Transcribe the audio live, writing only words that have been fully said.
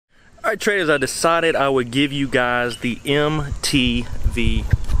Alright traders, I decided I would give you guys the MTV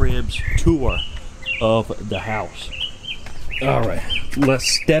Cribs tour of the house. Alright, let's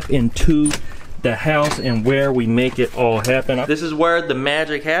step into the house and where we make it all happen. This is where the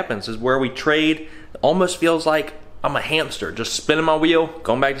magic happens. This is where we trade. It almost feels like I'm a hamster, just spinning my wheel,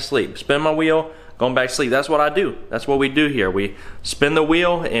 going back to sleep. Spinning my wheel, going back to sleep. That's what I do. That's what we do here. We spin the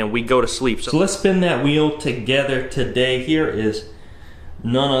wheel and we go to sleep. So let's spin that wheel together today. Here is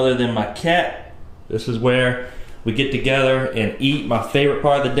none other than my cat. This is where we get together and eat. My favorite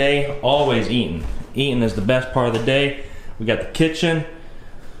part of the day, always eating. Eating is the best part of the day. We got the kitchen,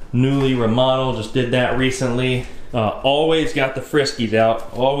 newly remodeled, just did that recently. Always got the Friskies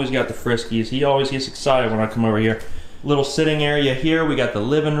out, always got the Friskies. He always gets excited when I come over here. Little sitting area here, we got the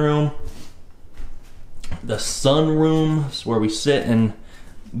living room. The sun room is where we sit and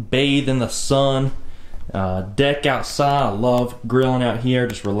bathe in the sun. Deck outside, I love grilling out here,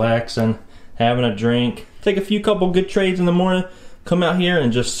 just relaxing, having a drink. Take a couple good trades in the morning, come out here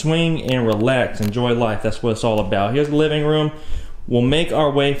and just swing and relax, enjoy life. That's what it's all about. Here's the living room. We'll make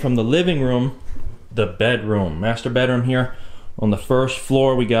our way from the living room, the bedroom, master bedroom here. On the first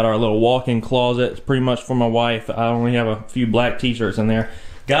floor, we got our little walk-in closet. It's pretty much for my wife. I only have a few black t-shirts in there.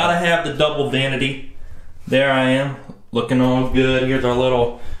 Gotta have the double vanity. There I am, looking all good. Here's our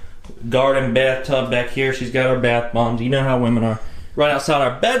little garden bathtub back here. She's got her bath bombs. You know how women are. Right outside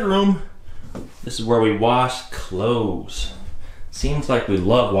our bedroom, this is where we wash clothes. Seems like we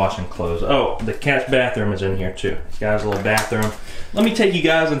love washing clothes. Oh, the cat's bathroom is in here too. This guy's a little bathroom. Let me take you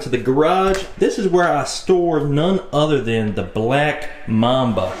guys into the garage. This is where I store none other than the Black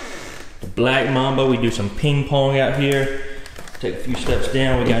Mamba. The Black Mamba, we do some ping pong out here. Take a few steps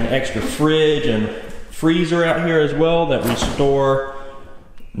down, we got an extra fridge and freezer out here as well that we store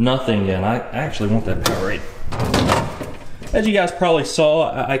nothing in. I actually want that Powerade. As you guys probably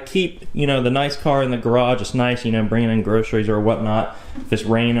saw, I keep, you know, the nice car in the garage. It's nice, you know, bringing in groceries or whatnot, if it's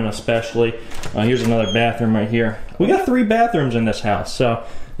raining especially. Here's another bathroom right here. We got 3 bathrooms in this house. So,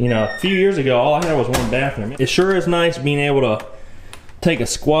 you know, a few years ago, all I had was 1 bathroom. It sure is nice being able to take a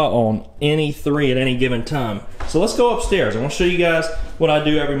squat on any 3 at any given time. So let's go upstairs. I want to show you guys what I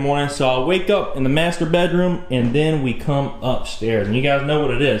do every morning. So I'll wake up in the master bedroom and then we come upstairs. And you guys know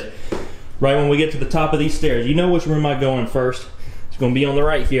what it is. Right when we get to the top of these stairs, you know which room I go in first. It's going to be on the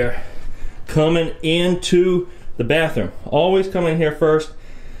right here. Coming into the bathroom. Always come in here first.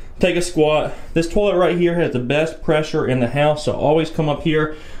 Take a squat. This toilet right here has the best pressure in the house, so always come up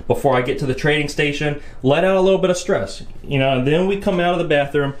here before I get to the trading station. Let out a little bit of stress. You know, and then we come out of the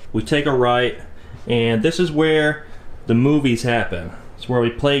bathroom, we take a right, and this is where the movies happen. It's where we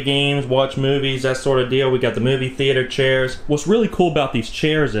play games, watch movies, that sort of deal. We got the movie theater chairs. What's really cool about these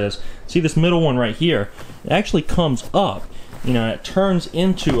chairs is, see this middle one right here, it actually comes up, you know, it turns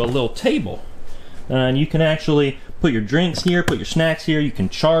into a little table. And you can actually put your drinks here, put your snacks here, you can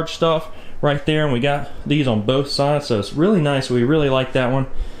charge stuff right there, and we got these on both sides, so it's really nice. We really like that one.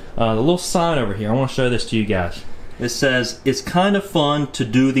 The little sign over here, I want to show this to you guys. It says, "It's kind of fun to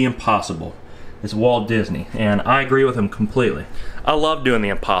do the impossible." It's Walt Disney, and I agree with him completely. I love doing the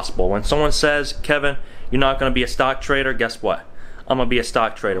impossible. When someone says, "Kevin, you're not going to be a stock trader," guess what? I'm going to be a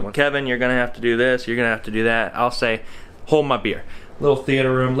stock trader. When, "Kevin, you're going to have to do this, you're going to have to do that," I'll say, "Hold my beer." Little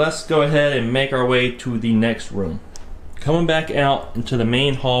theater room. Let's go ahead and make our way to the next room. Coming back out into the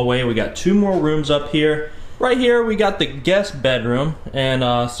main hallway, we got 2 more rooms up here. Right here we got the guest bedroom,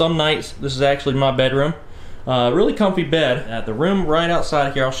 and some nights this is actually my bedroom. Really comfy bed. The room right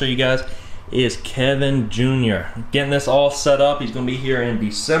outside here, I'll show you guys, is Kevin Jr. Getting this all set up. He's going to be here in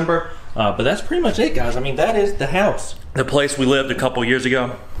December. But that's pretty much it, guys. I mean, that is the house. The place we lived a couple years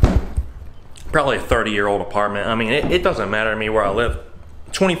ago, probably a 30-year-old apartment. I mean, it doesn't matter to me where I live.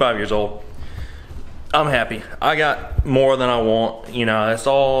 25 years old. I'm happy. I got more than I want. You know, it's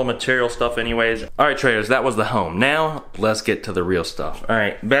all material stuff anyways. All right, traders, that was the home. Now, let's get to the real stuff. All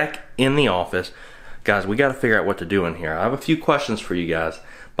right, back in the office. Guys, we got to figure out what to do in here. I have a few questions for you guys,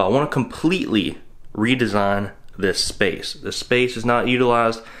 but I want to completely redesign this space. This space is not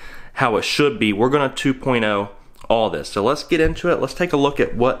utilized how it should be. We're going to 2.0 all this. So let's get into it. Let's take a look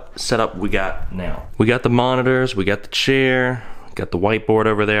at what setup we got now. We got the monitors, we got the chair, got the whiteboard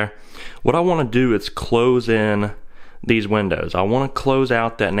over there. What I want to do is close in these windows. I want to close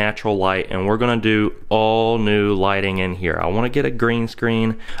out that natural light, and we're going to do all new lighting in here. I want to get a green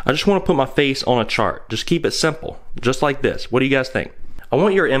screen. I just want to put my face on a chart. Just keep it simple, just like this. What do you guys think? I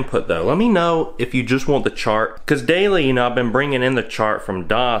want your input though. Let me know if you just want the chart, because daily, you know, I've been bringing in the chart from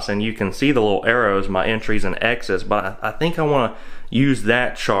DOS, and you can see the little arrows, my entries and exits, but I think I want to use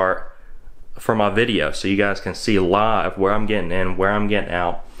that chart for my video so you guys can see live where I'm getting in, where I'm getting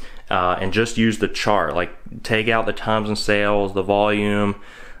out. and just use the chart. Like take out the times and sales, the volume,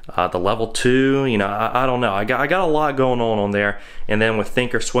 the level 2, you know, I don't know. I got a lot going on there. And then with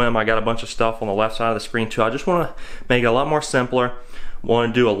Think or Swim, I got a bunch of stuff on the left side of the screen too. I just want to make it a lot more simpler.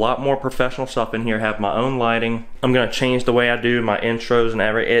 Want to do a lot more professional stuff in here, have my own lighting. I'm going to change the way I do my intros and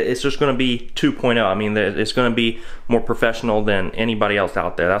everything. It's just going to be 2.0. I mean, it's going to be more professional than anybody else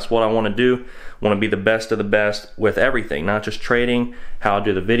out there. That's what I want to do. I want to be the best of the best with everything, not just trading, how I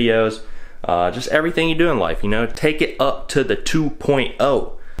do the videos, just everything you do in life, you know. Take it up to the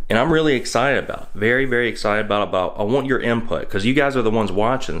 2.0. And I'm really excited about it. Very, very excited about I want your input, because you guys are the ones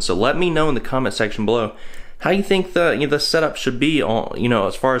watching. So let me know in the comment section below how you think the setup should be on, you know,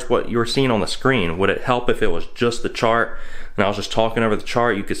 as far as what you're seeing on the screen. Would it help if it was just the chart and I was just talking over the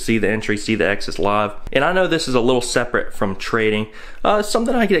chart? You could see the entry, see the exits live. And I know this is a little separate from trading. It's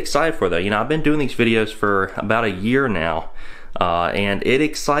something I get excited for though. You know, I've been doing these videos for about a year now, and it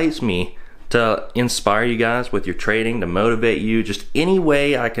excites me to inspire you guys with your trading, to motivate you, just any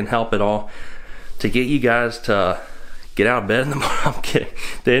way I can help at all, to get you guys to get out of bed in the morning. I'm kidding.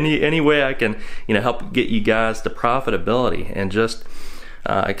 Any way I can, you know, help get you guys to profitability. And just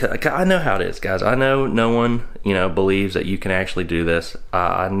I know how it is, guys. I know no one, you know, believes that you can actually do this.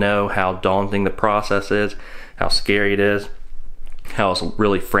 I know how daunting the process is, how scary it is, how it's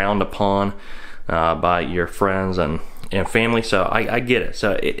really frowned upon by your friends and family. So I get it.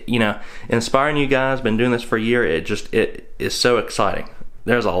 So you know, inspiring you guys, been doing this for a year. It is so exciting.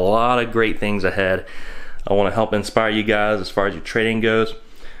 There's a lot of great things ahead. I want to help inspire you guys as far as your trading goes,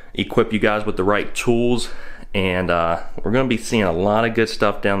 equip you guys with the right tools, and we're going to be seeing a lot of good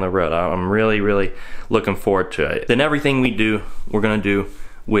stuff down the road. I'm really looking forward to it. Then everything we do, we're going to do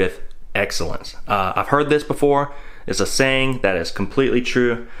with excellence. I've heard this before. It's a saying that is completely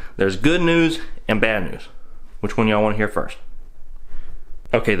true. There's good news and bad news. Which one y'all want to hear first?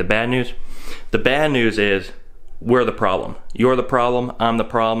 Okay, the bad news. The bad news is we're the problem. You're the problem. I'm the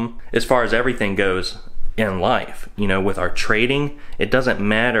problem. As far as everything goes in life, you know, with our trading, it doesn't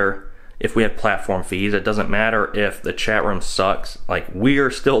matter if we have platform fees. It doesn't matter if the chat room sucks. Like, we're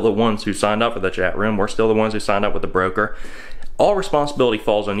still the ones who signed up for the chat room. We're still the ones who signed up with the broker. All responsibility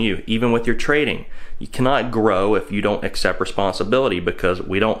falls on you, even with your trading. You cannot grow if you don't accept responsibility, because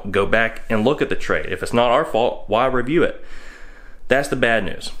we don't go back and look at the trade. If it's not our fault, why review it? That's the bad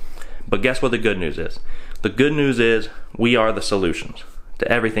news. But guess what the good news is? The good news is we are the solutions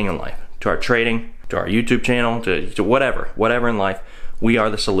to everything in life, to our trading, to our YouTube channel, to whatever in life. We are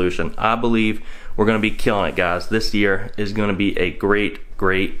the solution. I believe we're going to be killing it, guys. This year is going to be a great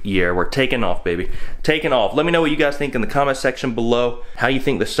year. We're taking off, baby. Taking off. Let me know what you guys think in the comment section below, how you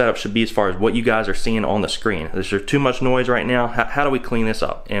think the setup should be as far as what you guys are seeing on the screen. Is there too much noise right now? How do we clean this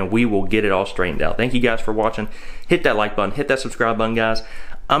up? And we will get it all straightened out. Thank you guys for watching. Hit that like button. Hit that subscribe button, guys.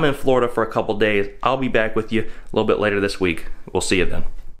 I'm in Florida for a couple days. I'll be back with you a little bit later this week. We'll see you then.